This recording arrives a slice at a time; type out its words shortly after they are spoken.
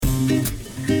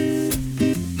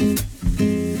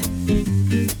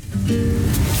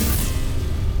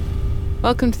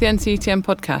Welcome to the NCETM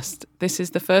podcast. This is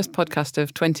the first podcast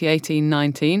of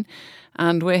 2018-19,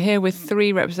 and we're here with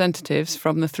three representatives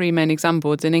from the three main exam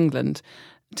boards in England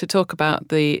to talk about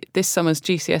this summer's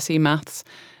GCSE Maths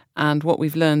and what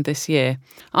we've learned this year.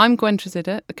 I'm Gwen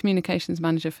Tresidder, the Communications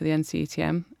Manager for the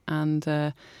NCETM,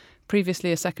 and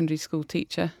previously a secondary school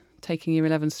teacher, taking Year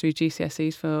 11s through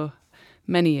GCSEs for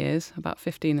many years, about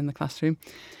 15 in the classroom.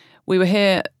 We were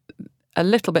here a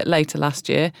little bit later last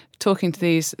year, talking to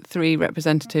these three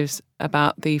representatives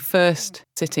about the first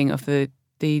sitting of the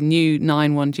new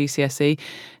 9-1 GCSE.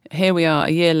 Here we are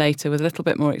a year later with a little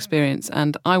bit more experience,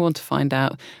 and I want to find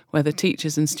out whether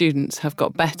teachers and students have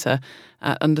got better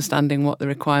at understanding what the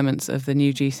requirements of the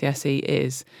new GCSE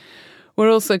is.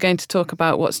 We're also going to talk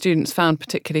about what students found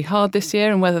particularly hard this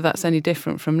year and whether that's any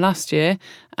different from last year,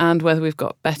 and whether we've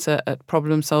got better at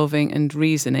problem solving and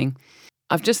reasoning.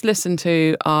 I've just listened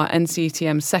to our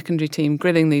NCETM secondary team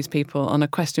grilling these people on a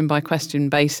question-by-question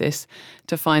basis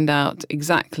to find out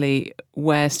exactly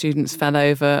where students fell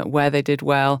over, where they did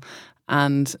well,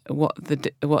 and what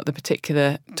the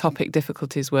particular topic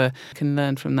difficulties were. You can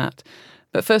learn from that.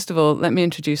 But first of all, let me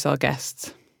introduce our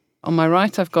guests. On my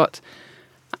right, I've got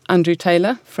Andrew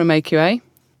Taylor from AQA.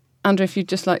 Andrew, if you'd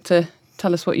just like to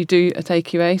tell us what you do at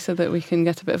AQA so that we can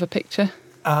get a bit of a picture.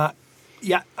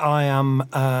 Yeah, I am.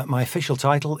 My official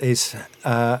title is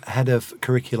Head of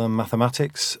Curriculum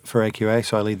Mathematics for AQA,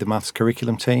 so I lead the maths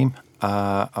curriculum team.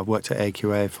 I've worked at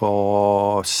AQA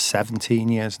for 17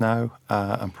 years now,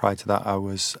 and prior to that I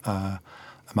was a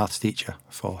maths teacher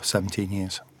for 17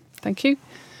 years. Thank you.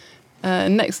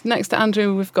 Next to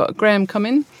Andrew, we've got Graham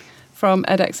Cumming from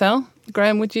EdXL.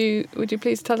 Graham, would you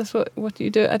please tell us what you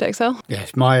do at EdXL?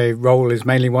 Yes, my role is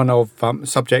mainly one of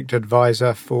subject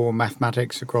advisor for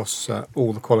mathematics across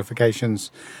all the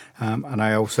qualifications, and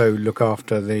I also look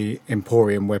after the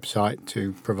Emporium website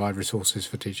to provide resources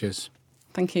for teachers.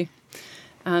 Thank you.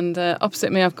 And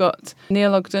opposite me, I've got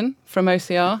Neil Ogden from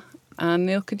OCR. And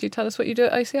Neil, could you tell us what you do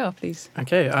at OCR, please?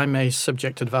 Okay, I'm a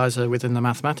subject advisor within the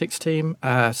mathematics team,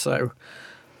 so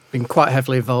been quite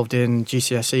heavily involved in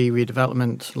GCSE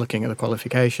redevelopment, looking at the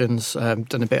qualifications,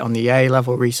 done a bit on the A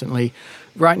level recently.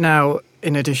 Right now,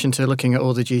 in addition to looking at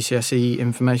all the GCSE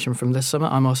information from this summer,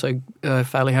 I'm also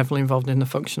fairly heavily involved in the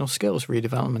functional skills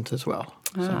redevelopment as well.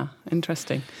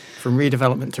 Interesting. From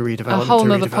redevelopment to redevelopment. A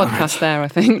whole other podcast there, I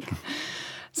think.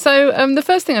 So the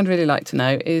first thing I'd really like to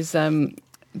know is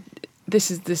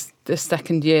this is the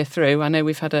second year through. I know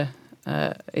we've had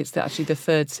it's actually the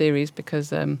third series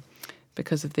because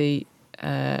of the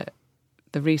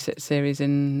resit series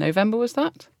in November, was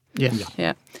that? Yes.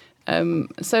 Yeah.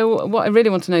 So what I really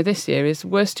want to know this year is,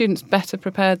 were students better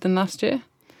prepared than last year?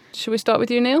 Should we start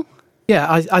with you, Neil?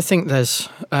 Yeah, I think there's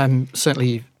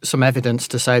certainly some evidence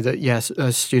to say that, yes,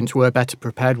 students were better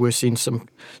prepared. We're seeing some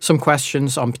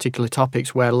questions on particular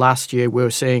topics where last year we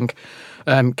were seeing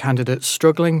candidates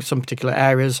struggling, some particular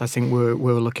areas. I think we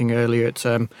were looking earlier at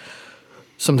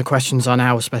some of the questions on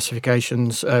our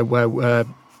specifications were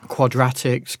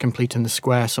quadratics, completing the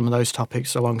square, some of those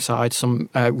topics alongside some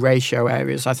ratio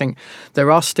areas. I think there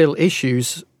are still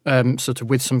issues sort of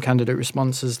with some candidate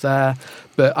responses there,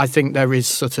 but I think there is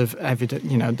sort of evident,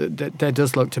 there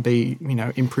does look to be,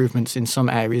 improvements in some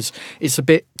areas. It's a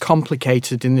bit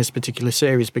complicated in this particular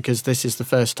series because this is the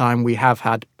first time we have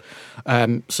had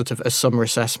sort of a summer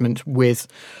assessment with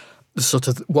sort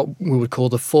of what we would call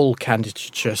the full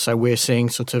candidature. So we're seeing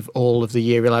sort of all of the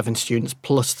Year 11 students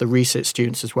plus the resit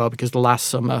students as well, because last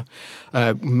summer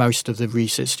most of the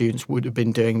resit students would have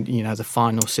been doing, the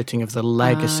final sitting of the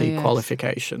legacy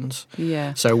qualifications.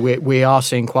 Yeah. So we are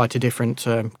seeing quite a different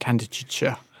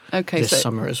candidature this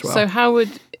summer as well. So how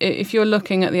would, if you're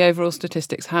looking at the overall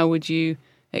statistics, how would you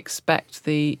expect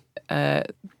the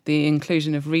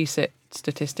inclusion of resit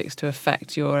statistics to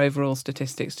affect your overall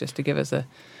statistics, just to give us a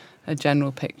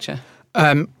general picture?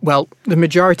 Well, the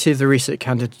majority of the resit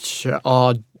candidates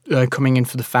are coming in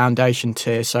for the foundation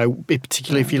tier. So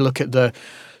particularly if you look at the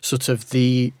sort of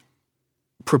the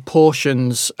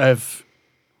proportions of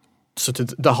sort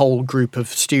of the whole group of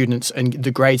students and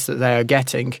the grades that they are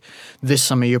getting, this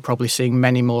summer you're probably seeing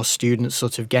many more students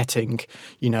sort of getting,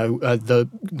 the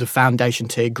foundation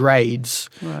tier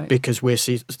grades, right, because we're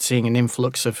seeing an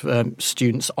influx of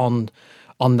students on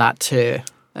that tier.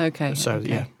 Okay. So, okay.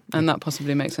 Yeah. And that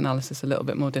possibly makes analysis a little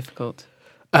bit more difficult.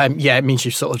 It means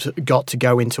you've sort of got to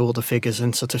go into all the figures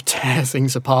and sort of tear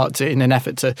things apart in an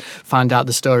effort to find out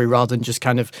the story, rather than just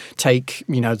kind of take,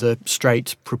 the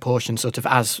straight proportion sort of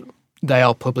as they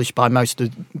are published by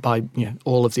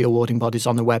all of the awarding bodies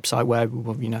on the website, where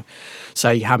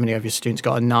say how many of your students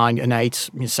got a 9, an 8,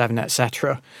 7,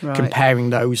 etc. Right. Comparing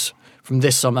those from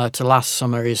this summer to last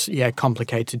summer is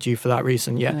complicated due for that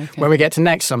reason. Okay. When we get to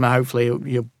next summer, hopefully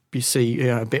you'll see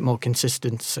a bit more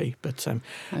consistency. But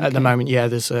at the moment,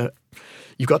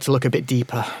 you've got to look a bit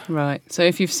deeper. Right. So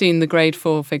if you've seen the grade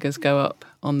 4 figures go up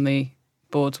on the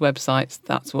board's websites,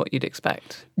 that's what you'd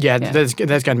expect. Yeah. There's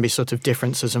going to be sort of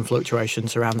differences and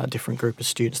fluctuations around that different group of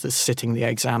students that's sitting the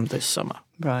exam this summer.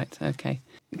 Right. Okay.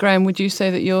 Graham, would you say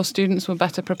that your students were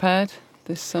better prepared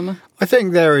this summer? I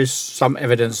think there is some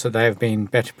evidence that they have been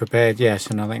better prepared, yes,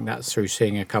 and I think that's through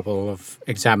seeing a couple of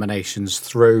examinations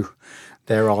through.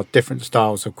 There are different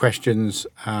styles of questions.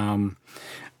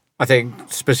 I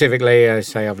think specifically,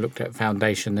 I've looked at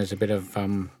foundation, there's a bit of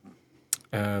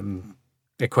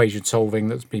equation solving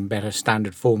that's been better.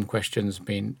 Standard form questions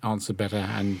been answered better,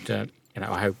 and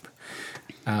I hope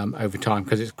over time,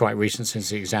 because it's quite recent since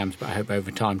the exams, but I hope over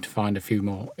time to find a few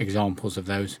more examples of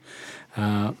those.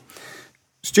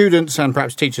 Students and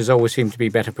perhaps teachers always seem to be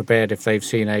better prepared if they've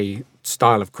seen a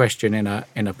style of question in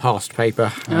a past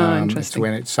paper. Interesting. It's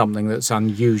when it's something that's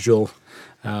unusual,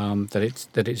 that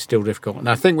it's still difficult. And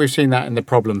I think we've seen that in the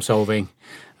problem solving,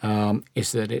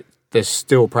 is that there's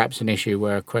still perhaps an issue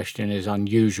where a question is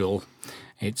unusual.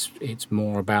 It's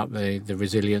more about the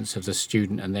resilience of the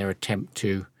student and their attempt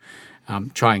to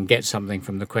try and get something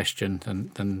from the question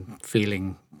than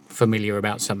feeling familiar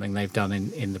about something they've done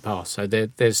in the past. So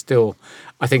there's still,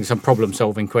 I think, some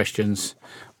problem-solving questions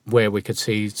where we could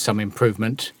see some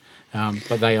improvement,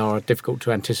 but they are difficult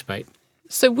to anticipate.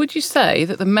 So would you say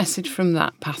that the message from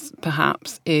that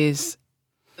perhaps is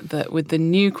that with the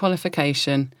new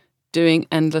qualification, doing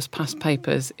endless past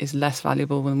papers is less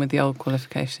valuable than with the old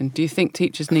qualification? Do you think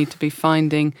teachers need to be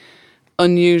finding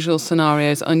unusual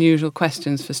scenarios, unusual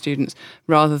questions for students,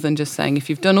 rather than just saying, if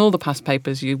you've done all the past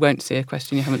papers, you won't see a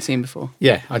question you haven't seen before?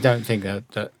 Yeah, I don't think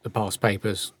that the past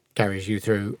papers carries you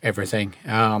through everything.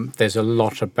 There's a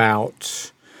lot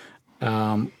about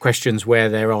questions where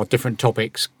there are different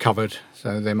topics covered.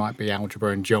 So there might be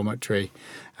algebra and geometry.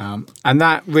 And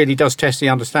that really does test the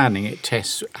understanding. It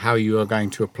tests how you are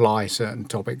going to apply certain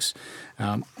topics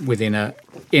in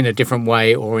a different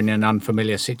way or in an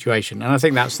unfamiliar situation. And I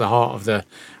think that's the heart of the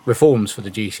reforms for the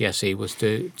GCSE, was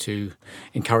to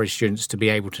encourage students to be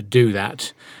able to do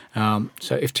that.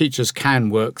 So if teachers can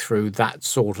work through that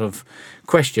sort of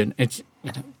question,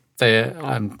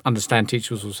 I understand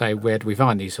teachers will say, where do we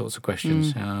find these sorts of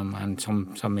questions? And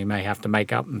some we may have to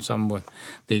make up, and some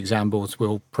the exam boards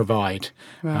will provide.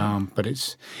 Right. But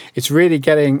it's really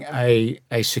getting a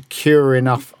secure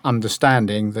enough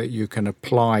understanding that you can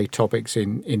apply topics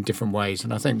in different ways.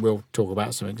 And I think we'll talk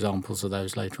about some examples of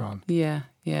those later on. Yeah.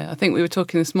 I think we were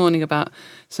talking this morning about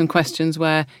some questions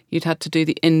where you'd had to do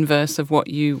the inverse of what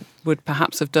you would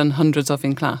perhaps have done hundreds of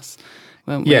in class.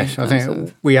 Yes, I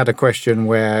think we had a question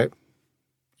where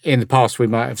in the past we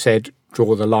might have said,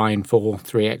 draw the line for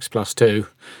 3x plus 2.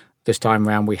 This time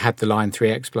around we had the line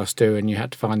 3x plus 2 and you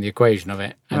had to find the equation of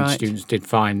it. And Right. students did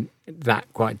find that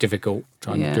quite difficult,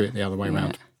 trying to do it the other way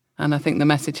around. And I think the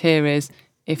message here is,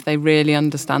 if they really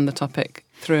understand the topic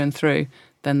through and through,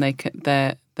 then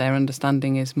their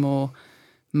understanding is more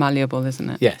malleable, isn't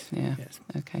it? Yes. Yeah. Yes.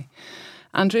 Okay.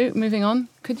 Andrew, moving on,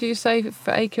 could you say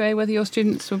for AQA whether your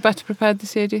students were better prepared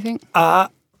this year, do you think?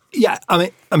 Yeah, I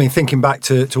mean, thinking back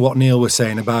to what Neil was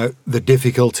saying about the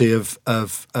difficulty of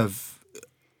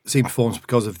seeing performance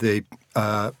because of the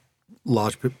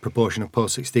large proportion of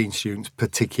post-16 students,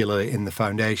 particularly in the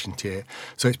foundation tier.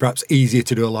 So it's perhaps easier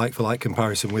to do a like-for-like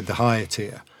comparison with the higher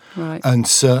tier. Right. And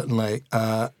certainly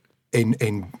in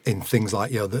things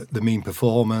like the mean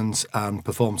performance and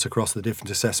performance across the different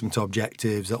assessment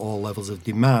objectives at all levels of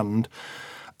demand,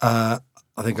 I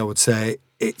think I would say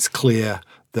it's clear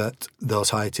that those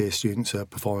higher tier students are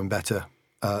performing better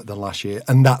than last year,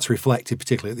 and that's reflected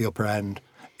particularly at the upper end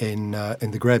in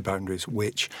the grade boundaries,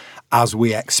 which, as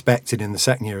we expected in the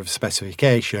second year of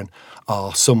specification,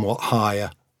 are somewhat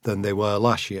higher than they were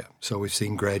last year. So we've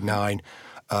seen grade 9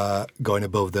 going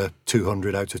above the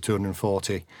 200 out of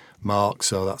 240 mark,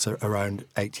 so that's around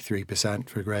 83%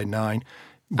 for grade 9.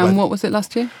 And what was it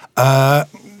last year? Now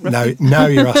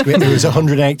you're asking me. It was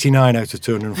 189 out of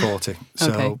 240.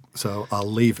 Okay. So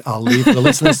I'll leave the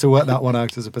listeners to work that one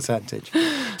out as a percentage.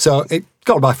 So it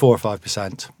got by 4 or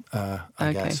 5%,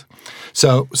 I guess.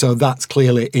 So that's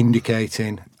clearly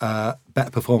indicating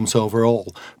better performance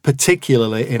overall,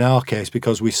 particularly in our case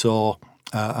because we saw,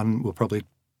 and we'll probably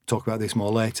talk about this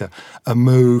more later, a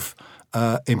move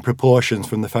in proportions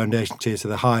from the foundation tier to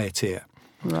the higher tier.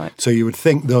 Right. So you would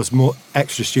think those more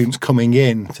extra students coming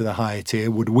in to the higher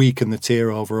tier would weaken the tier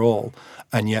overall,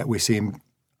 and yet we're seeing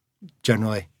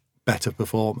generally better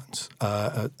performance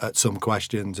at some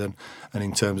questions and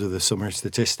in terms of the summary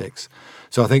statistics.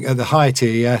 So I think at the higher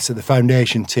tier, yes, at the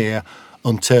foundation tier,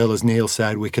 until, as Neil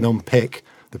said, we can unpick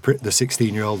the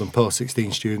 16-year-old and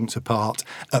post-16 students apart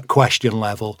at question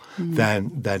level,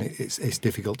 then it's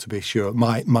difficult to be sure.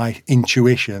 My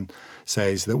intuition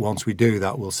says that once we do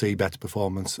that, we'll see better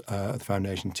performance at the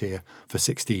foundation tier for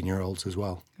 16-year-olds as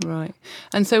well. Right.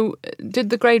 And so did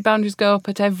the grade boundaries go up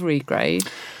at every grade?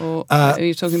 Or are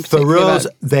you talking particularly for us,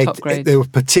 about top grades? they were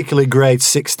particularly grades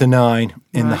 6 to 9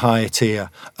 in the higher tier.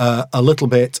 A little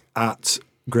bit at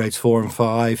grades 4 and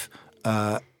 5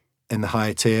 in the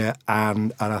higher tier,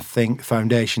 and I think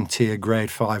foundation tier grade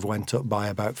 5 went up by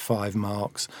about 5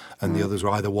 marks, and the others were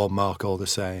either 1 mark or the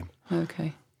same.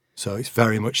 Okay. So it's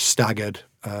very much staggered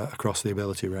across the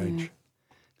ability range. Yeah.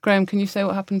 Graham, can you say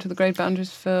what happened to the grade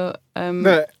boundaries for...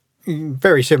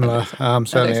 Very similar,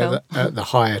 certainly Excel? at the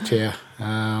higher tier,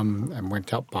 and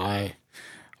went up by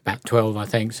about 12, I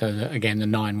think. So that, again, the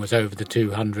 9 was over the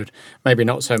 200. Maybe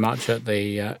not so much at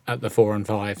the 4 and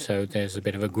 5. So there's a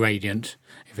bit of a gradient,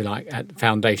 if you like, at the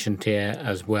foundation tier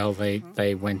as well.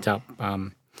 They went up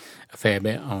a fair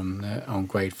bit on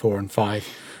grade 4 and 5.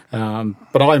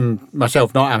 But I'm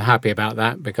myself not unhappy about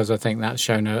that, because I think that's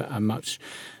shown a much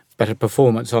better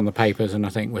performance on the papers, and I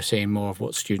think we're seeing more of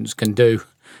what students can do.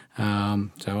 So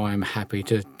I'm happy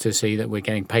to see that we're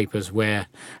getting papers where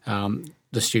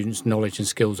the students' knowledge and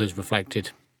skills is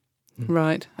reflected.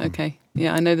 Right, okay.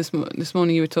 Yeah, I know this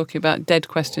morning you were talking about dead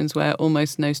questions where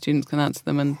almost no students can answer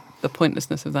them, and the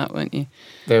pointlessness of that, weren't you?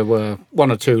 There were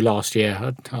 1 or 2 last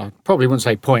year. I probably wouldn't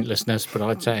say pointlessness, but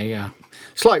I'd say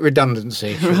slight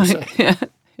redundancy, should I say. Yeah.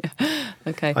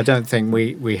 Okay. I don't think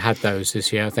we had those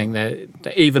this year. I think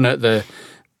that even at the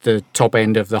top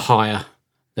end of the higher,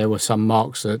 there were some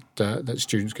marks that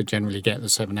students could generally get. The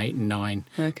 7, 8 and 9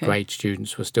 grade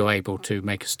students were still able to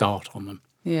make a start on them.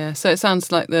 Yeah, so it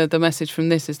sounds like the message from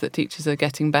this is that teachers are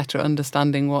getting better at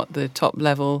understanding what the top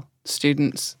level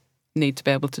students need to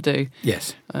be able to do.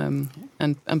 Yes. And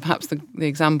perhaps the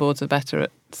exam boards are better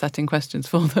at setting questions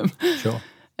for them. Sure.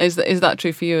 Is that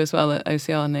true for you as well at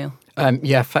OCR, Neil?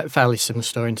 Yeah, fairly similar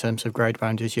story in terms of grade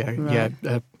boundaries. Yeah, Right.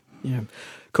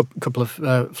 Couple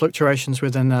of fluctuations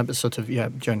within that, but sort of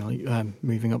generally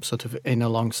moving up sort of in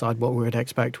alongside what we would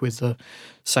expect with the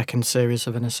second series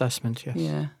of an assessment. Yes.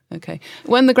 Yeah. Okay.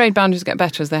 When the grade boundaries get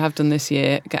better, as they have done this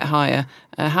year, get higher,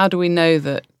 how do we know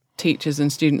that teachers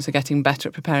and students are getting better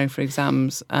at preparing for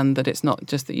exams, and that it's not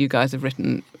just that you guys have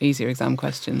written easier exam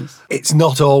questions? It's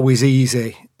not always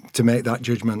easy to make that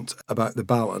judgment about the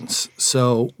balance.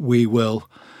 So we will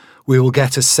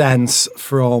get a sense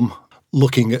from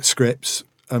looking at scripts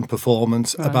and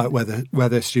performance about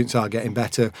whether students are getting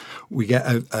better. We get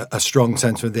a strong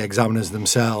sense from the examiners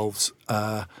themselves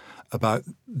about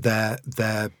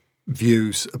their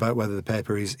views about whether the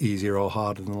paper is easier or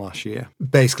harder than last year.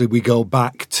 Basically, we go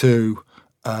back to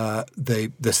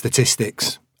the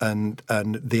statistics and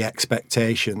the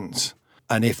expectations,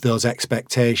 and if those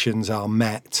expectations are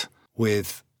met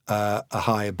with a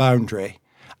higher boundary,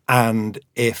 and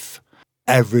if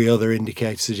every other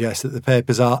indicator suggests that the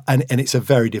papers are, and it's a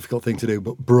very difficult thing to do,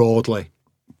 but broadly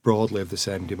of the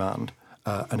same demand.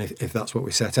 And if that's what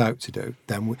we set out to do,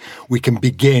 then we can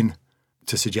begin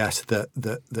to suggest that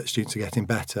students are getting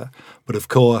better. But of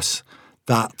course,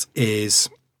 that is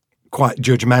quite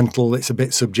judgmental. It's a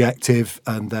bit subjective,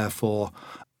 and therefore,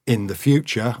 in the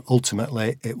future,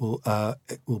 ultimately, it will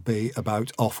be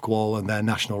about Ofqual and their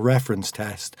national reference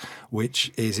test,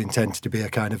 which is intended to be a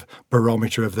kind of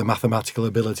barometer of the mathematical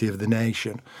ability of the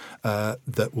nation,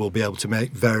 that will be able to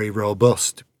make very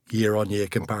robust year-on-year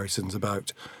comparisons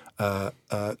about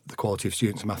the quality of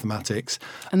students in mathematics.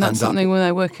 And that's something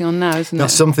they're working on now, isn't it?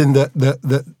 That's something that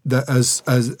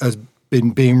has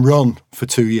been being run for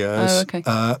 2 years. Oh, okay.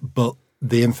 But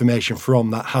the information from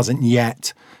that hasn't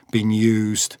yet been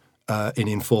used in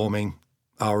informing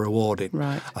our awarding.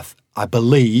 Right. I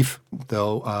believe,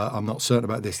 though I'm not certain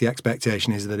about this, the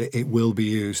expectation is that it will be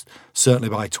used certainly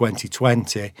by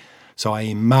 2020. So I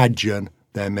imagine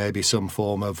there may be some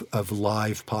form of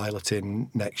live piloting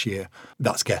next year.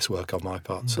 That's guesswork on my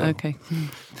part. So. Okay.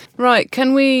 Right.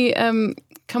 Can we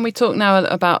talk now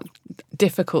about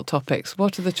difficult topics?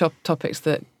 What are the topics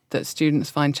that students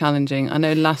find challenging? I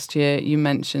know last year you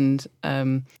mentioned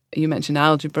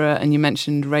algebra and you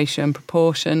mentioned ratio and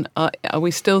proportion. Are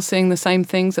we still seeing the same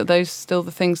things? Are those still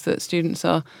the things that students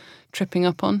are tripping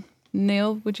up on?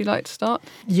 Neil, would you like to start?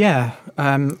 Yeah,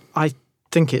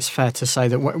 think it's fair to say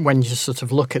that when you sort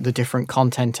of look at the different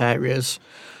content areas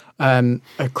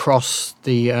across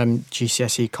the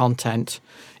GCSE content,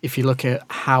 if you look at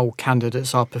how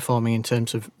candidates are performing in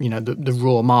terms of the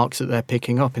raw marks that they're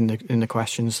picking up in the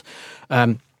questions,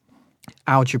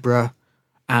 algebra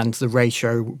and the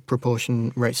ratio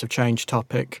proportion rates of change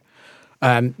topic,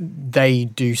 they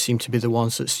do seem to be the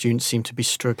ones that students seem to be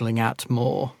struggling at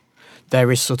more.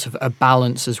 There is sort of a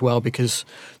balance as well, because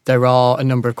there are a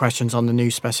number of questions on the new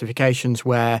specifications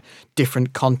where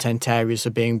different content areas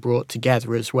are being brought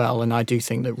together as well. And I do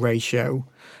think that ratio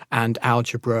and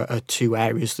algebra are two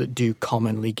areas that do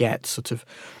commonly get sort of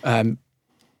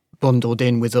bundled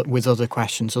in with other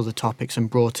questions, other topics, and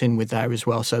brought in with there as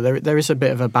well. So there is a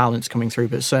bit of a balance coming through.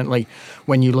 But certainly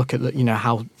when you look at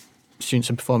how students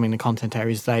are performing in the content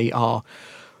areas, they are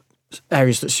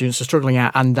areas that students are struggling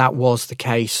at, and that was the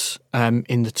case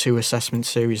in the 2 assessment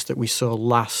series that we saw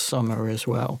last summer as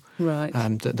well. Right.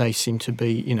 That they seem to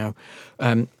be,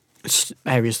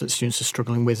 areas that students are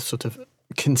struggling with sort of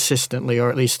consistently, or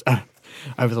at least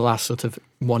over the last sort of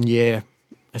 1 year,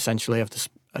 essentially, of the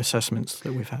assessments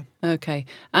that we've had. Okay,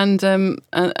 and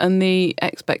the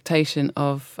expectation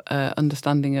of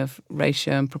understanding of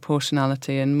ratio and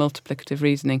proportionality and multiplicative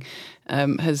reasoning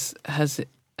has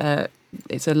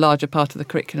it's a larger part of the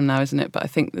curriculum now, isn't it? But I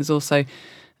think there's also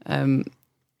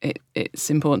it's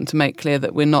important to make clear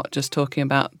that we're not just talking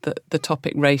about the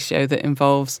topic ratio that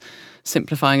involves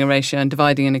simplifying a ratio and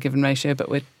dividing in a given ratio, but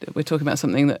we're talking about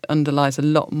something that underlies a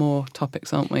lot more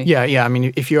topics, aren't we? Yeah. I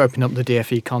mean, if you open up the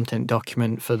DFE content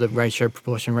document for the ratio,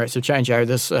 proportion, rates of change area,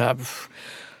 there's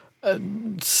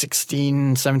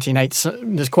 16, 17, 8,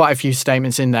 there's quite a few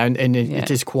statements in there, and it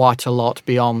is quite a lot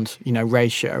beyond,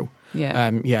 ratio.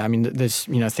 Yeah. I mean, there's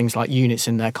things like units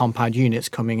in there, compound units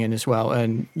coming in as well,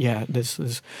 and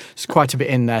there's quite a bit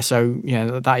in there. So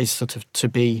that is sort of to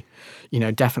be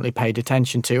definitely paid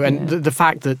attention to, and the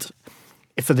fact that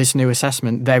for this new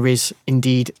assessment there is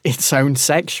indeed its own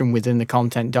section within the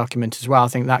content document as well. I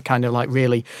think that kind of like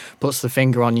really puts the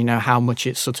finger on how much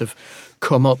it's sort of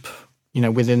come up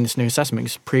within this new assessment.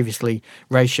 Because previously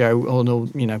ratio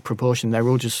or proportion, they're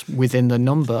all just within the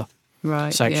number.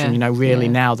 Right, section,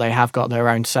 now they have got their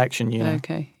own section,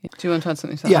 Okay. Do you want to add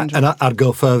something to that, Yeah, Andrew? and I'd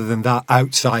go further than that.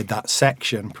 Outside that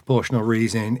section, proportional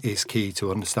reasoning is key to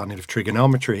understanding of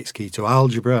trigonometry, it's key to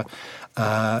algebra,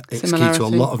 it's key to a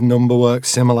lot of number work,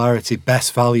 similarity,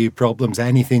 best value problems,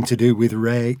 anything to do with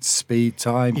rates, speed,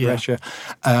 time, pressure.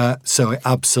 So it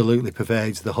absolutely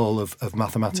pervades the whole of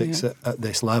mathematics at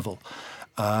this level.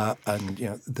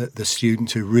 And, the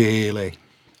student who really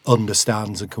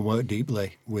understands and can work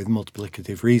deeply with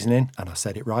multiplicative reasoning, and I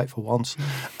said it right for once,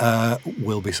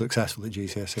 will be successful at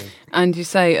GCSE. And you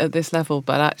say at this level,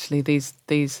 but actually these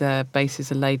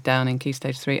bases are laid down in Key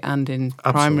Stage 3 and in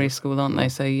primary school, aren't they?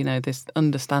 So, this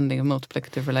understanding of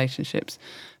multiplicative relationships,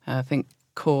 I think,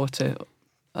 core to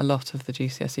a lot of the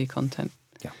GCSE content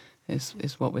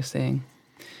is what we're seeing.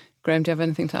 Graham, do you have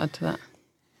anything to add to that?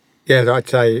 Yeah, I'd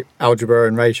say algebra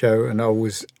and ratio, and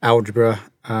always algebra,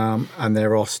 and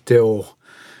there are still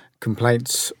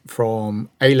complaints from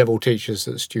A-level teachers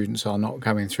that students are not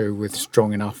coming through with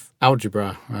strong enough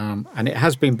algebra, and it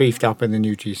has been beefed up in the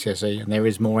new GCSE, and there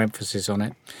is more emphasis on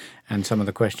it, and some of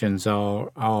the questions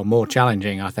are more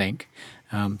challenging, I think.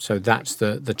 So that's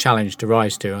the challenge to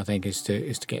rise to, I think, is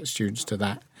to get students to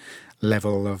that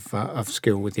level of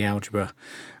skill with the algebra.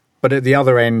 But at the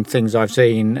other end, things I've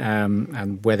seen,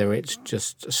 and whether it's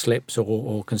just slips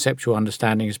or conceptual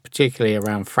understanding, is particularly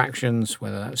around fractions,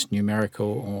 whether that's numerical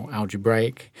or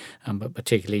algebraic, but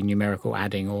particularly numerical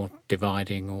adding or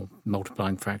dividing or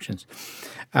multiplying fractions.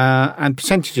 And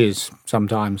percentages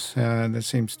sometimes. There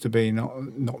seems to be not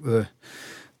the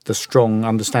strong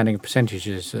understanding of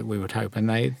percentages that we would hope. And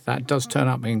that does turn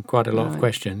up in quite a lot of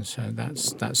questions. So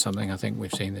that's something I think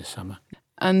we've seen this summer.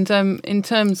 And in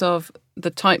terms of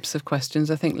the types of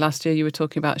questions, I think last year you were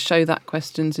talking about show that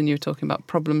questions, and you were talking about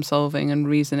problem solving and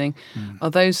reasoning.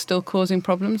 Are those still causing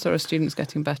problems, or are students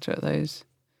getting better at those?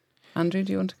 Andrew,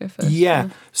 do you want to go first? Yeah.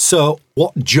 So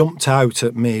what jumped out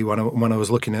at me when I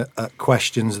was looking at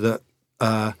questions that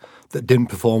didn't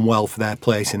perform well for their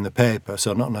place in the paper,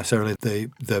 so not necessarily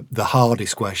the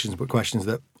hardest questions, but questions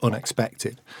that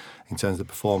unexpected in terms of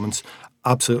performance,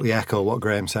 absolutely echo what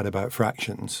Graham said about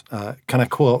fractions. Can I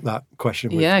quote that question?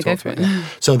 Go for it.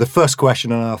 So the first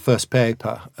question on our first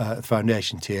paper, the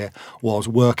foundation tier, was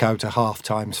work out a half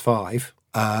times 5.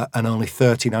 And only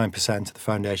 39% of the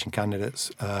foundation candidates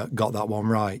got that one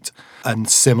right. And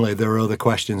similarly, there are other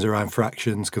questions around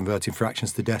fractions, converting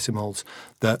fractions to decimals,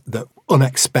 that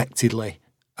unexpectedly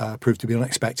proved to be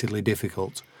unexpectedly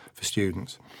difficult for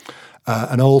students.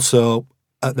 And also,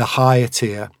 at the higher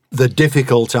tier, the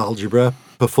difficult algebra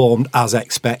performed as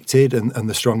expected, and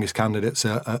the strongest candidates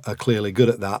are clearly good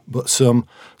at that. But some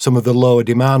of the lower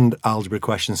demand algebra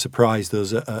questions surprised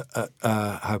us at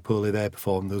how poorly they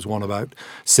performed. There was one about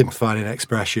simplifying an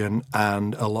expression,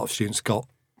 and a lot of students got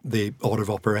the order of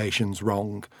operations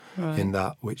wrong in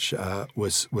that, which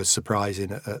was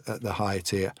surprising at the higher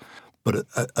tier. But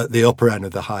at the upper end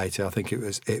of the higher tier, I think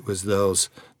it was those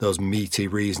meaty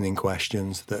reasoning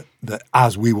questions that,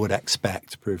 as we would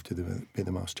expect, proved to be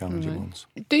the most challenging ones.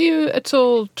 Do you at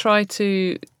all try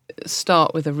to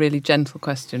start with a really gentle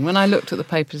question? When I looked at the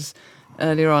papers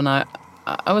earlier on, I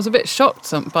was a bit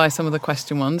shocked by some of the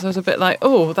question ones. I was a bit like,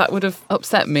 oh, that would have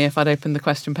upset me if I'd opened the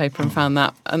question paper and found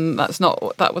that. And that was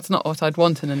not what I'd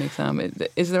want in an exam.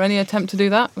 Is there any attempt to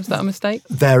do that? Was that a mistake?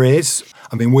 There is.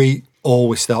 I mean, we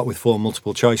always start with 4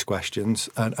 multiple choice questions,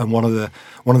 and one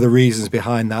of the reasons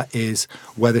behind that is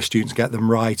whether students get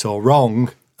them right or wrong,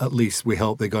 at least we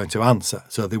hope they're going to answer.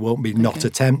 So they won't be not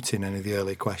attempting any of the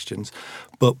early questions.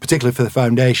 But particularly for the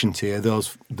foundation tier,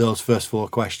 those first 4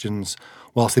 questions,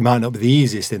 whilst they might not be the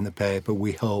easiest in the paper,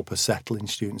 we hope are settling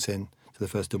students in to the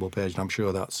first double page, and I'm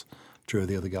sure that's true of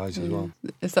the other guys as well.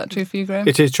 Is that true for you, Graham?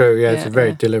 It is true, yeah. It's a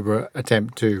very deliberate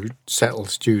attempt to settle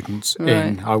students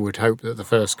in. I would hope that the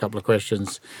first couple of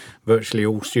questions, virtually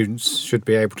all students should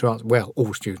be able to answer. Well,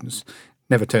 all students.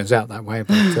 Never turns out that way,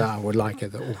 but I would like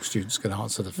it that all students can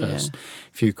answer the first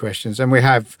few questions. And we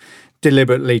have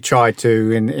deliberately tried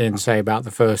to, in say about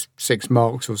the first 6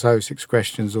 marks or so, 6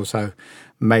 questions or so,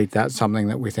 made that something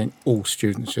that we think all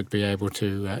students should be able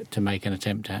to make an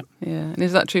attempt at. Yeah, and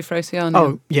is that true for OCR?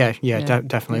 Oh, yeah,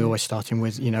 definitely. Always starting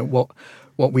with,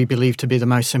 what we believe to be the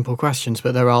most simple questions,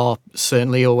 but there are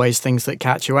certainly always things that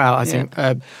catch you out. I think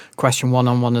question 1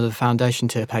 on one of the foundation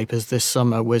tier papers this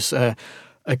summer was a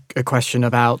question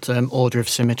about order of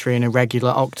symmetry in a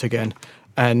regular octagon,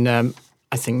 and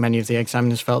I think many of the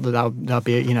examiners felt that'd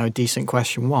be a decent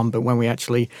question 1, but when we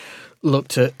actually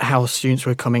looked at how students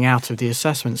were coming out of the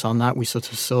assessments on that, we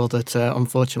sort of saw that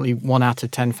unfortunately 1 out of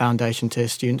 10 foundation tier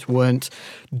students weren't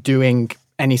doing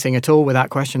anything at all with that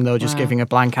question. They were just giving a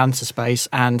blank answer space,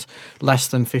 and less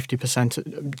than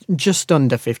 50%, just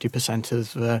under 50%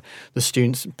 of the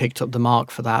students picked up the mark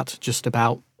for that, just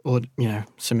about, or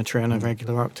symmetry on a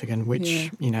regular octagon, which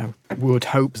we would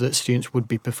hope that students would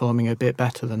be performing a bit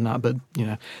better than that. But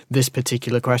this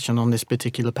particular question on this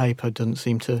particular paper doesn't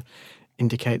seem to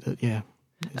indicate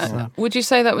that. Would you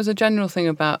say that was a general thing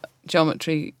about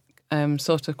geometry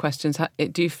sort of questions?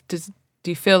 Do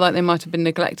you feel like they might have been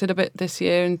neglected a bit this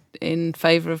year in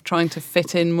favour of trying to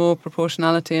fit in more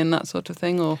proportionality and that sort of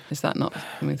thing, or is that not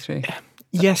coming through?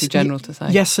 Yes, too general to say.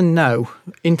 Yes and no.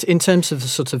 In terms of the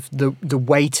sort of the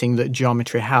weighting that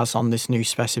geometry has on this new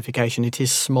specification, it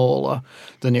is smaller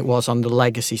than it was on the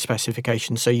legacy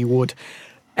specification. So you would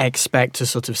expect to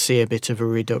sort of see a bit of a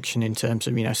reduction in terms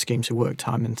of schemes of work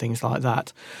time and things like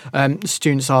that.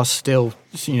 Students are still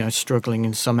struggling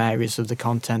in some areas of the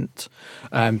content,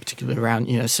 particularly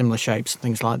around similar shapes and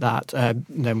things like that.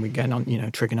 Then we get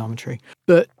on trigonometry,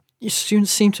 but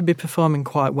students seem to be performing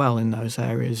quite well in those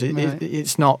areas.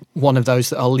 It's not one of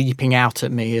those that are leaping out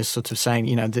at me as sort of saying,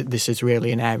 this is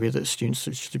really an area that students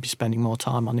should be spending more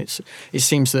time on. It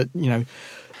seems that,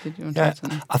 Did you want to add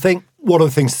something? I think one of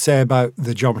the things to say about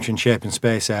the geometry and shape and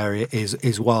space area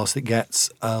is whilst it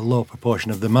gets a lower proportion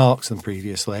of the marks than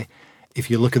previously, if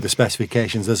you look at the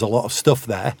specifications, there's a lot of stuff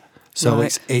there. So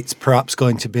it's perhaps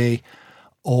going to be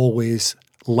always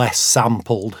less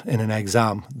sampled in an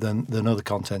exam than other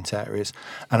content areas.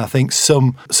 And I think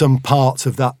some parts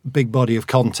of that big body of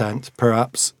content,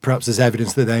 perhaps there's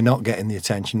evidence that they're not getting the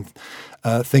attention,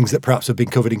 things that perhaps have been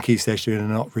covered in Key Stage 3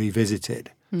 and are not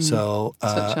revisited. So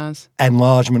such as?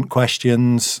 Enlargement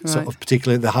questions, sort of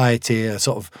particularly at the higher tier,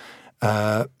 sort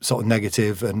of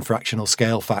negative and fractional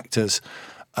scale factors.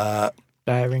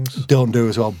 Bearings. Don't do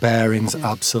as well. Bearings,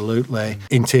 absolutely.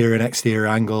 Interior and exterior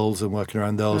angles and working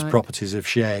around those properties of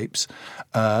shapes.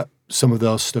 Some of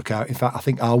those stuck out. In fact, I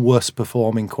think our worst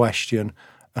performing question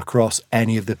across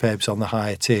any of the papers on the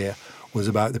higher tier was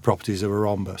about the properties of a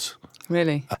rhombus.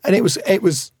 Really? And it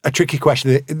was a tricky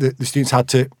question. The students had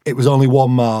to, it was only 1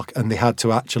 mark, and they had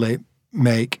to actually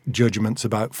make judgments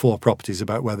about 4 properties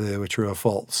about whether they were true or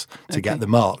false to get the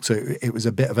mark. So it was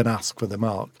a bit of an ask for the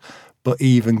mark. But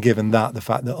even given that, the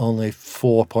fact that only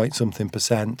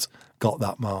 4-point-something% got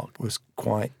that mark was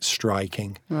quite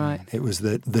striking. Right. It was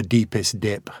the deepest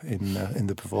dip in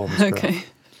the performance. Okay.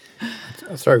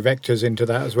 I'll throw vectors into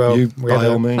that as well. By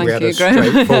all means. We had a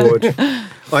straightforward,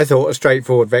 I thought, a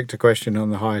straightforward vector question on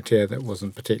the higher tier that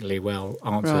wasn't particularly well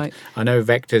answered. Right. I know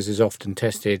vectors is often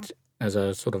tested as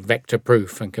a sort of vector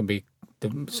proof and can be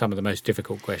some of the most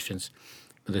difficult questions.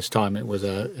 But this time it was,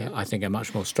 I think, a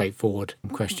much more straightforward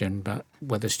question. But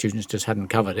whether students just hadn't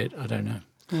covered it, I don't know.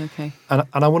 Okay. And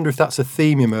I wonder if that's a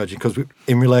theme emerging, because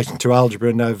in relation to algebra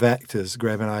and now vectors,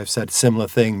 Graham and I have said similar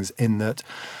things in that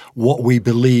what we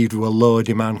believed were lower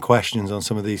demand questions on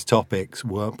some of these topics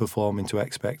weren't performing to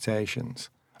expectations.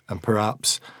 And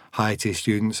perhaps higher tier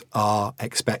students are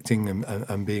expecting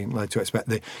and being led to expect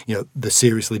the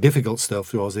seriously difficult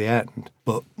stuff towards the end,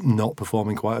 but not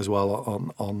performing quite as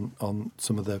well on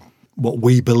some of the what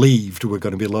we believed were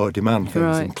going to be lower demand things,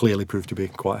 Right. and clearly proved to be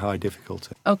quite high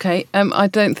difficulty. Okay. I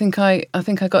think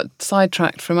I got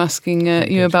sidetracked from asking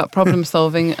you about problem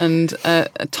solving and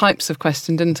types of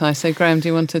question, didn't I? So, Graham, do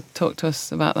you want to talk to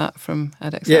us about that from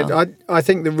edXL? Yeah, I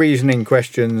think the reasoning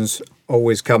questions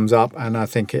always comes up, and I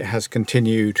think it has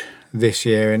continued this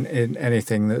year in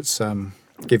anything that's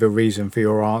give a reason for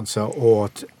your answer, or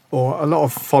a lot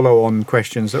of follow-on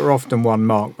questions that are often 1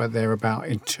 mark, but they're about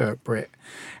interpret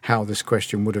how this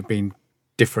question would have been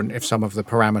different if some of the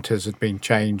parameters had been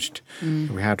changed.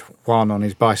 We had one on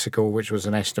his bicycle, which was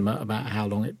an estimate about how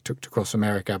long it took to cross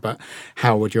America, but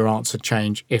how would your answer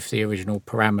change if the original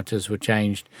parameters were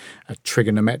changed? A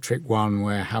trigonometric one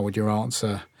where how would your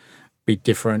answer be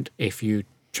different if you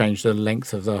change the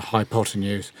length of the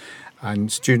hypotenuse?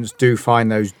 And students do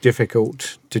find those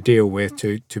difficult to deal with,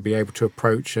 to be able to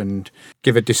approach and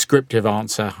give a descriptive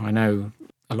answer. I know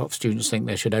a lot of students think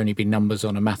there should only be numbers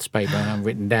on a maths paper and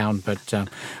written down, but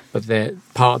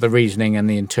part of the reasoning and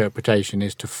the interpretation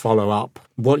is to follow up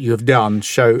what you have done,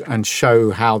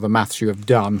 show how the maths you have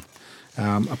done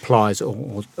applies,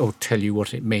 or tell you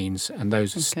what it means. And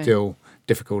those are still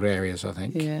difficult areas, I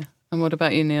think. Yeah. And what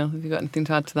about you, Neil? Have you got anything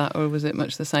to add to that, or was it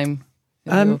much the same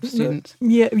with your students?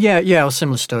 Yeah, or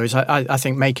similar stories. I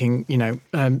think making,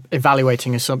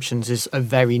 evaluating assumptions is a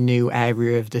very new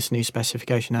area of this new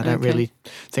specification. I don't really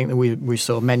think that we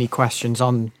saw many questions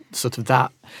on sort of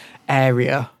that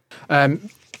area.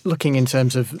 Looking in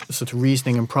terms of sort of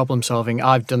reasoning and problem solving,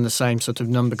 I've done the same sort of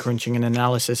number crunching and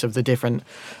analysis of the different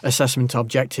assessment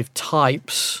objective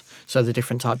types. So the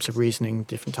different types of reasoning,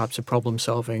 different types of problem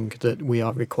solving that we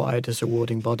are required as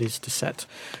awarding bodies to set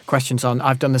questions on.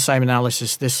 I've done the same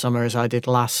analysis this summer as I did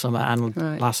last summer and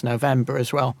last November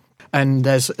as well. And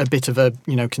there's a bit of a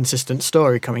consistent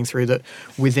story coming through that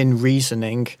within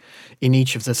reasoning, in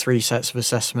each of the 3 sets of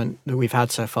assessment that we've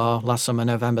had so far, last summer,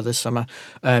 November, this summer,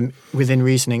 within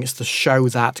reasoning, it's the show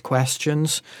that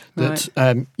questions that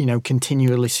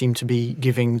continually seem to be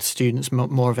giving students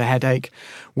more of a headache.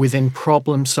 Within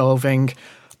problem solving,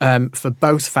 for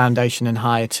both foundation and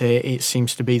higher tier, it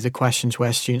seems to be the questions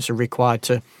where students are required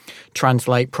to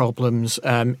translate problems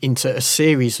into a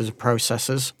series of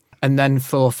processes. And then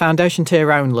for foundation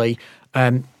tier only,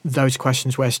 those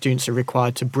questions where students are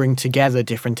required to bring together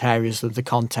different areas of the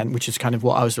content, which is kind of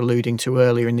what I was alluding to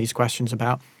earlier in these questions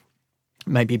about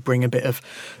maybe bring a bit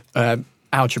of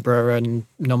algebra and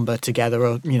number together,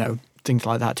 or, things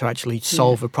like that to actually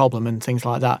solve a problem and things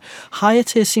like that. Higher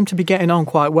tiers seem to be getting on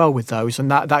quite well with those, and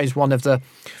that is one of the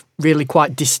really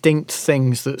quite distinct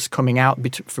things that's coming out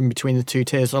from between the 2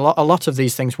 tiers. A lot of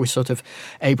these things we're sort of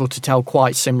able to tell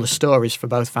quite similar stories for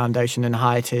both foundation and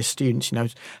higher tier students,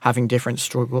 having different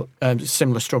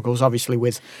similar struggles, obviously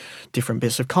with different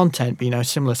bits of content, but,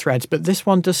 similar threads. But this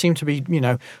one does seem to be,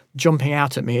 jumping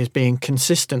out at me as being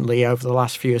consistently over the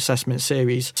last few assessment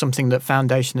series, something that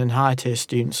foundation and higher tier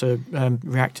students are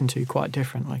reacting to quite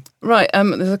differently. Right.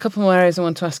 There's a couple more areas I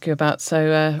want to ask you about,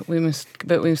 so we must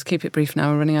keep it brief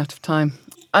now. We're running out of time.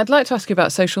 I'd like to ask you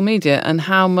about social media and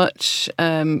how much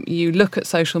you look at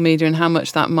social media and how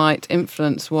much that might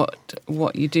influence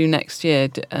what you do next year.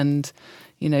 And,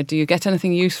 do you get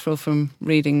anything useful from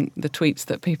reading the tweets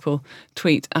that people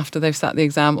tweet after they've sat the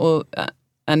exam,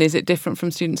 and is it different from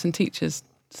students and teachers?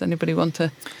 Does anybody want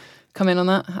to come in on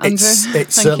that, Andrew?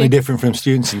 It's certainly different from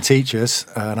students and teachers,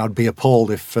 and I'd be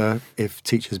appalled if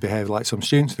teachers behave like some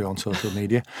students do on social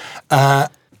media.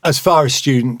 As far as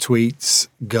student tweets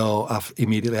go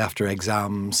immediately after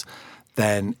exams,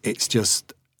 then it's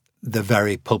just the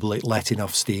very public letting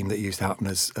off steam that used to happen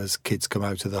as kids come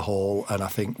out of the hall, and I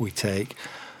think we take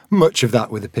much of that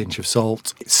with a pinch of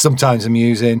salt. It's sometimes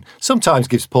amusing, sometimes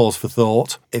gives pause for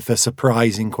thought. If a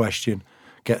surprising question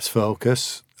gets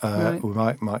focus, we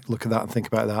might look at that and think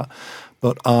about that.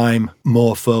 But I'm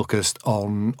more focused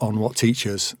on what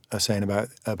teachers are saying about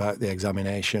the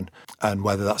examination, and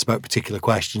whether that's about particular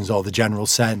questions or the general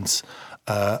sense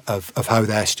of how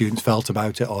their students felt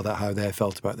about it, or how they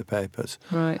felt about the papers.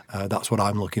 Right. That's what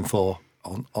I'm looking for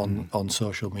on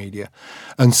social media.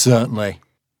 And certainly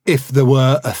if there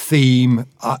were a theme,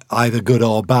 either good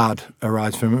or bad,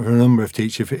 arise from a number of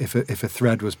teachers, if a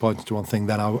thread was pointing to one thing,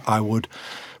 then I would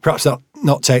perhaps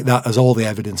not take that as all the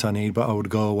evidence I need, but I would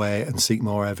go away and seek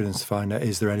more evidence to find out,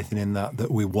 is there anything in that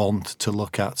we want to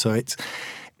look at? So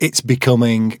it's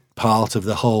becoming part of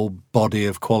the whole body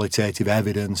of qualitative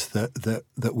evidence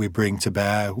that we bring to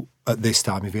bear at this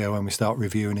time of year when we start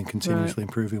reviewing and continuously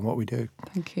improving what we do.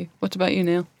 Thank you. What about you,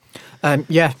 Neil?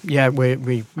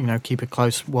 We keep a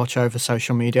close watch over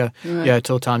social media at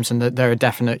all times, and there are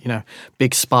definite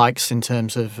big spikes in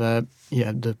terms of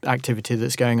the activity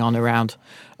that's going on around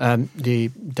the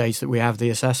days that we have the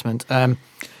assessment.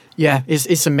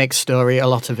 It's a mixed story. A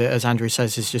lot of it, as Andrew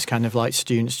says, is just kind of like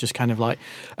students just kind of like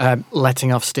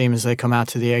letting off steam as they come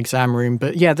out of the exam room.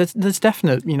 But there's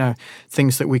definite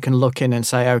things that we can look in and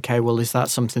say, okay, well, is that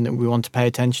something that we want to pay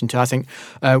attention to? I think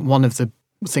one of the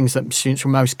things that students were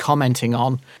most commenting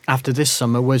on after this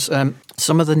summer was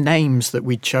some of the names that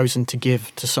we'd chosen to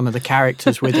give to some of the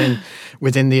characters within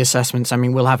the assessments. I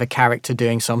mean, we'll have a character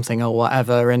doing something or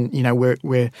whatever, and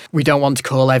we don't want to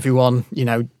call everyone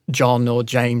John or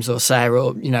James or Sarah,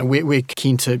 or we're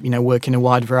keen to work in a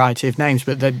wide variety of names,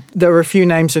 but there were a few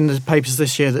names in the papers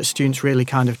this year that students really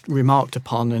kind of remarked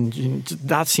upon, and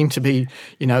that seemed to be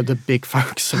the big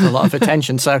focus of a lot of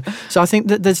attention. So I think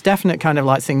that there's definite kind of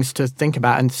like things to think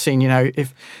about, and seeing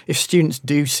if students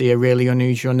do see a really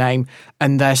unusual name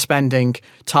and they're spending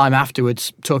time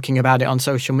afterwards talking about it on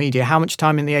social media, how much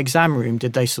time in the exam room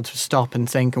did they sort of stop and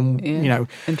think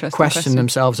and question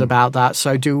themselves about that?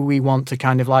 So do we want to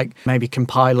kind of like maybe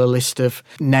compile a list of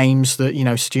names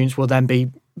that students will then be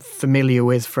familiar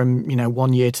with from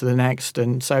 1 year to the next?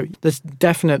 And so there's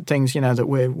definite things that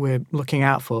we're looking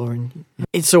out for, and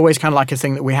it's always kind of like a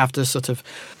thing that we have to sort of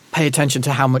pay attention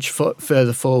to how much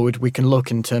further forward we can look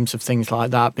in terms of things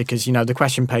like that, because the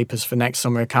question papers for next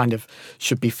summer kind of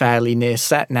should be fairly near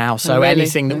set now. So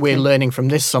anything that we're learning from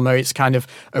this summer, it's kind of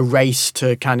a race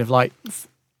to kind of like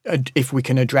if we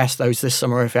can address those this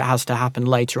summer, if it has to happen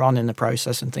later on in the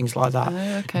process and things like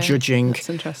that. Judging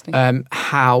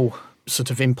how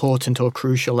sort of important or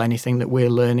crucial anything that we're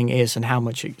learning is, and how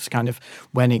much it's kind of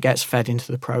when it gets fed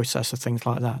into the process of things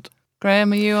like that.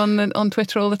 Graham, are you on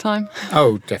Twitter all the time?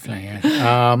 Oh, definitely,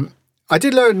 yeah. I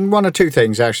did learn one or two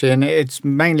things, actually, and it's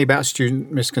mainly about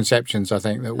student misconceptions, I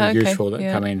think, that were useful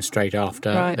that come in straight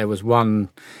after. Right. There was one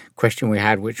question we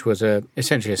had, which was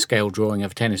essentially a scale drawing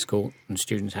of a tennis court, and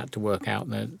students had to work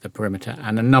out the perimeter.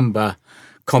 And a number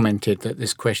commented that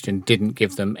this question didn't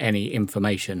give them any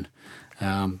information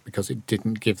because it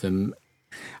didn't give them...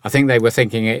 I think they were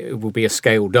thinking it would be a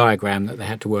scale diagram that they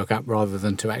had to work up rather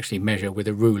than to actually measure with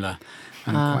a ruler.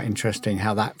 And quite interesting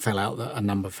how that fell out, that a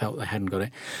number felt they hadn't got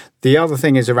it. The other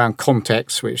thing is around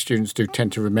context, which students do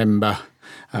tend to remember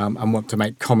and want to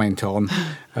make comment on,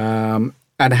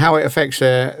 and how it affects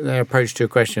their approach to a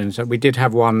question. So we did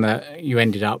have one that you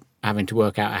ended up having to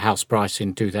work out a house price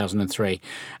in 2003,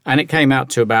 and it came out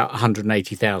to about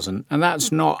 180,000, and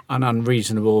that's not an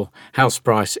unreasonable house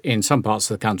price in some parts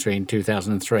of the country in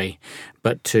 2003,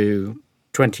 but to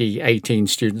 2018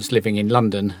 students living in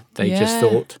London, they just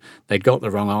thought they'd got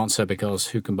the wrong answer, because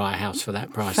who can buy a house for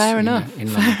that price in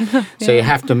London? So you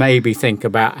have to maybe think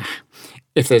about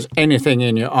if there's anything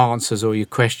in your answers or your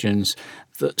questions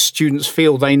that students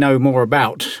feel they know more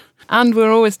about. And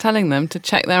we're always telling them to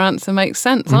check their answer makes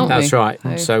sense, aren't we? That's right.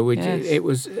 So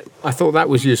I thought that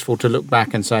was useful to look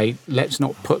back and say, let's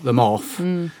not put them off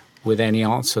with any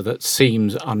answer that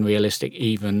seems unrealistic,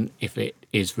 even if it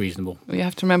is reasonable. Well, you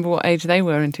have to remember what age they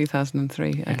were in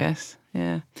 2003, I guess.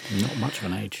 Yeah. Not much of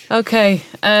an age. Okay,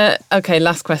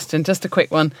 last question, just a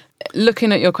quick one.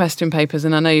 Looking at your question papers,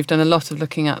 and I know you've done a lot of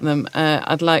looking at them,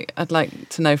 I'd like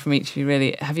to know from each of you,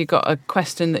 really, have you got a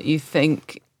question that you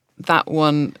think that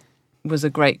one was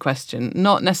a great question?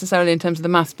 Not necessarily in terms of the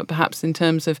maths, but perhaps in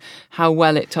terms of how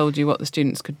well it told you what the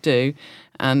students could do.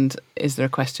 And is there a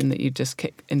question that you just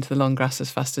kick into the long grass as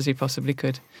fast as you possibly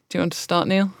could? Do you want to start,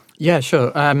 Neil? Yeah,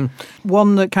 sure.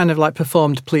 One that kind of like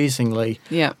performed pleasingly.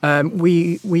 Yeah.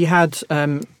 We had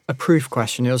a proof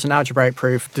question. It was an algebraic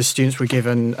proof. The students were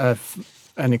given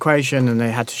an equation, and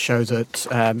they had to show that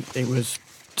it was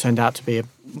turned out to be a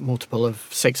multiple of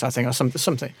 6, I think, or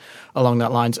something along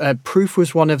that lines. Proof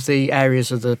was one of the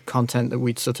areas of the content that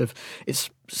we'd sort of... It's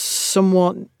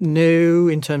somewhat new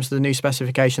in terms of the new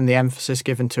specification, the emphasis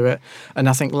given to it. And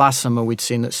I think last summer we'd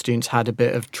seen that students had a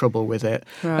bit of trouble with it.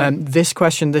 Right. This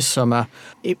question this summer,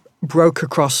 it broke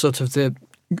across sort of the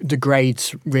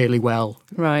grades really well.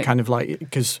 Right. Kind of like,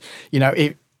 because,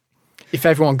 if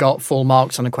everyone got full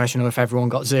marks on a question or if everyone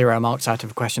got 0 marks out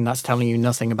of a question, that's telling you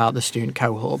nothing about the student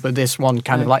cohort. But this one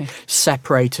kind of like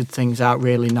separated things out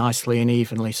really nicely and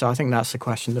evenly. So I think that's a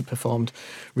question that performed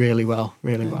really well,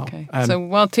 really well. So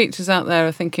while teachers out there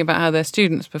are thinking about how their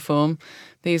students perform,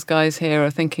 these guys here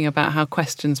are thinking about how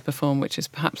questions perform, which is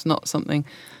perhaps not something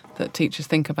that teachers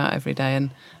think about every day.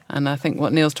 And I think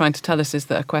what Neil's trying to tell us is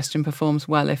that a question performs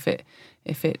well if it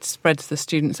spreads the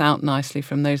students out nicely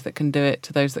from those that can do it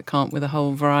to those that can't, with a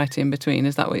whole variety in between.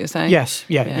 Is that what you're saying? Yes,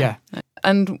 yeah.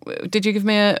 And did you give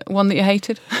me one that you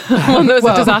hated? One that was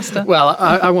a disaster? Well,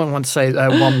 I wouldn't want to say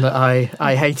one that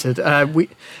I hated.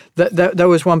 There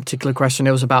was one particular question.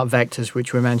 It was about vectors,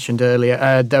 which we mentioned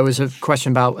earlier. There was a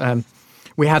question about,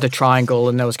 we had a triangle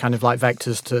and there was kind of like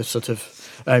vectors to sort of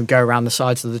go around the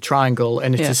sides of the triangle,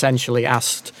 and it essentially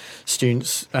asked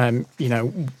students,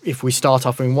 if we start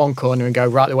off in one corner and go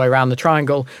right the way around the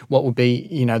triangle, what would be,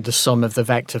 the sum of the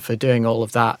vector for doing all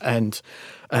of that? And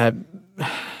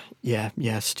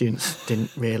students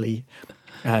didn't really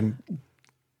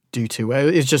do too well.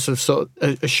 It's just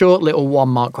a short little 1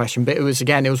 mark question, but it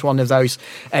was one of those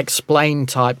explain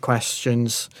type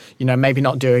questions. Maybe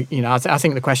not do. I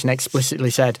think the question explicitly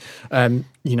said,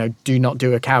 do not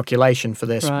do a calculation for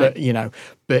this. Right.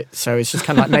 But so it's just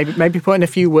kind of like maybe putting a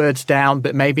few words down,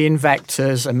 but maybe in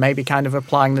vectors and maybe kind of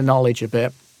applying the knowledge a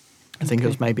bit. I think it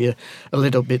was maybe a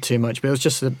little bit too much, but it was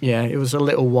just it was a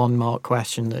little 1 mark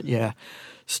question that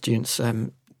students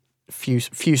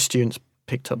few students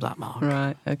picked up that mark.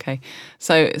 Right, okay.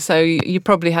 So you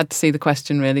probably had to see the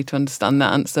question really to understand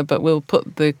that answer, but we'll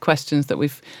put the questions that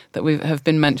have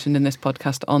been mentioned in this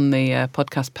podcast on the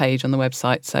podcast page on the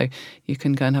website, so you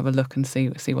can go and have a look and see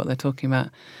what they're talking about.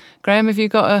 Graham, have you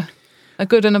got a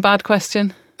good and a bad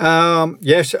question?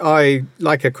 Yes, I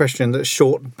like a question that's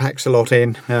short and packs a lot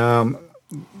in.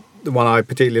 The one I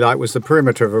particularly like was the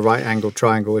perimeter of a right-angled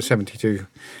triangle is 72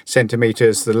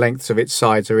 centimetres. The lengths of its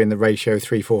sides are in the ratio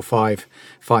 3:4:5.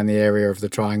 Find the area of the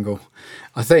triangle.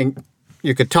 I think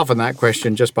you could toughen that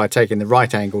question just by taking the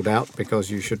right-angled out,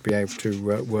 because you should be able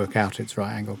to work out its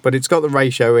right angle. But it's got the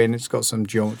ratio in, it's got some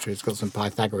geometry, it's got some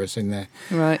Pythagoras in there.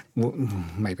 Right. Well,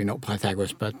 maybe not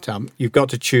Pythagoras, but you've got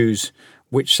to choose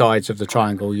which sides of the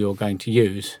triangle you're going to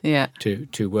use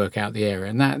to work out the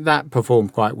area, and that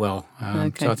performed quite well.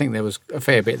 So I think there was a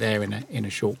fair bit there in a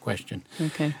short question.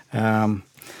 Okay.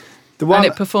 And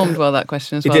it performed well, that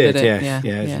question as well, did it? Yeah.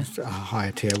 It's a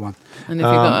higher tier one. And if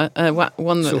you've got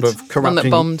one that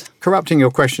bombed? Corrupting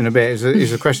your question a bit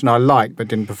is a question I liked but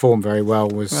didn't perform very well,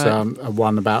 was a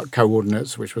one about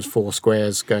coordinates, which was 4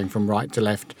 squares going from right to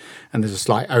left, and there's a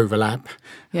slight overlap,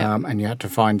 and you had to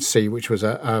find C, which was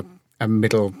a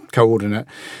middle coordinate.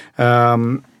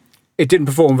 It didn't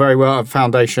perform very well at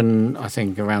foundation. I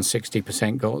think around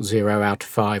 60% got 0 out of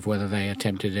 5, whether they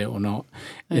attempted it or not.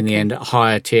 In the end, at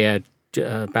higher tier,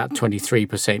 about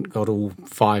 23% got all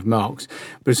 5 marks.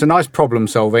 But it's a nice problem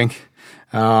solving.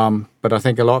 But I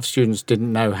think a lot of students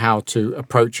didn't know how to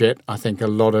approach it. I think a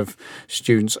lot of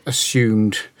students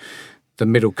assumed the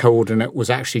middle coordinate was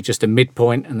actually just a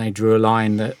midpoint, and they drew a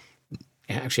line that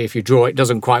actually, if you draw it,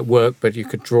 doesn't quite work, but you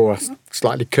could draw a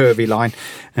slightly curvy line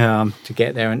to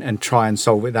get there and try and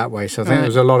solve it that way. So I think there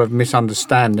was a lot of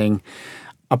misunderstanding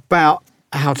about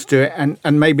how to do it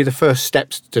and maybe the first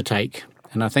steps to take.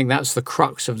 And I think that's the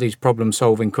crux of these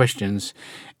problem-solving questions,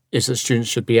 is that students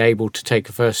should be able to take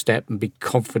a first step and be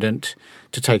confident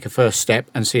to take a first step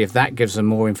and see if that gives them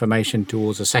more information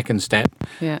towards a second step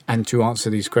and to answer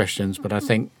these questions. But I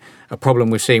think a problem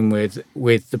we've seen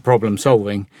with the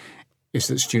problem-solving is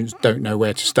that students don't know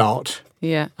where to start,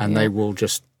 and they will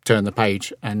just turn the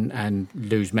page and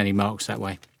lose many marks that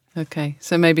way. Okay,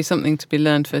 so maybe something to be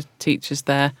learned for teachers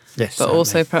there, yes, but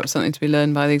also perhaps something to be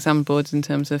learned by the exam boards in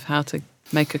terms of how to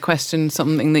make a question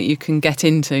something that you can get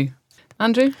into.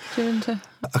 Andrew, do you want to?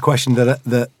 A question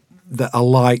that I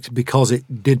liked because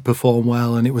it did perform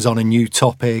well and it was on a new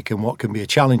topic and what can be a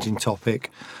challenging topic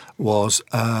was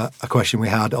a question we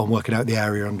had on working out the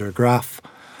area under a graph,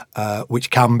 which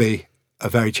can be a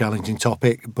very challenging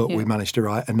topic, but we managed to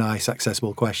write a nice,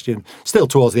 accessible question, still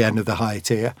towards the end of the higher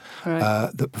tier,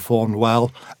 that performed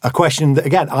well. A question that,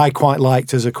 again, I quite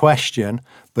liked as a question,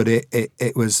 but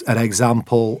it was an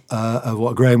example of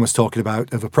what Graham was talking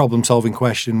about, of a problem-solving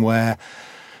question where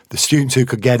the students who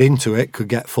could get into it could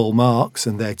get full marks,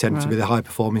 and they tended to be the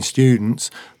high-performing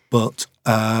students, but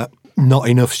not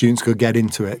enough students could get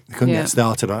into it. They couldn't Yeah. get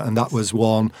started on it. And that was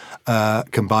one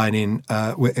combining,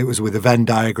 it was with a Venn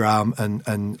diagram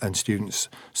and students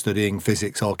studying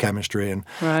physics or chemistry. And,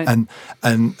 Right.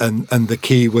 and the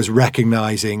key was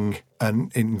recognising,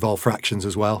 and it involved fractions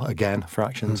as well, again,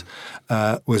 fractions,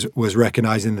 was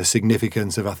recognising the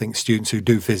significance of, I think, students who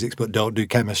do physics but don't do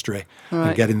chemistry, Right.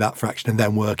 and getting that fraction and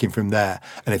then working from there.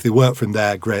 And if they work from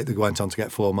there, great, they went on to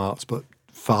get 4 marks, but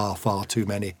far too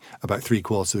many, about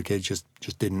 3/4 of the kids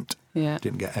just didn't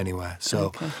get anywhere.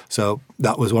 So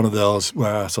that was one of those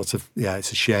where I sort of,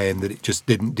 it's a shame that it just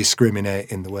didn't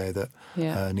discriminate in the way that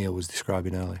Neil was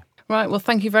describing earlier. Right, well,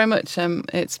 thank you very much.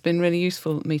 It's been really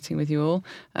useful meeting with you all.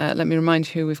 Let me remind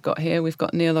you who we've got here. We've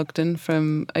got Neil Ogden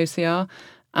from OCR,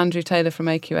 Andrew Taylor from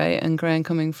AQA, and Graham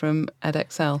Cumming from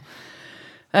EdXL.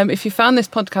 If you found this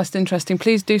podcast interesting,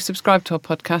 please do subscribe to our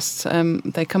podcasts.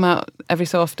 They come out every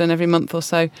so often, every month or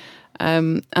so.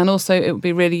 And also, it would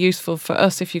be really useful for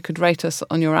us if you could rate us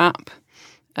on your app,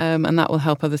 and that will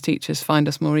help other teachers find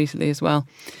us more easily as well.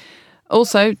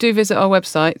 Also, do visit our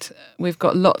website. We've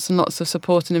got lots and lots of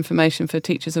support and information for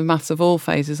teachers of maths of all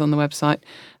phases on the website.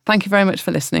 Thank you very much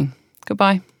for listening.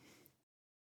 Goodbye.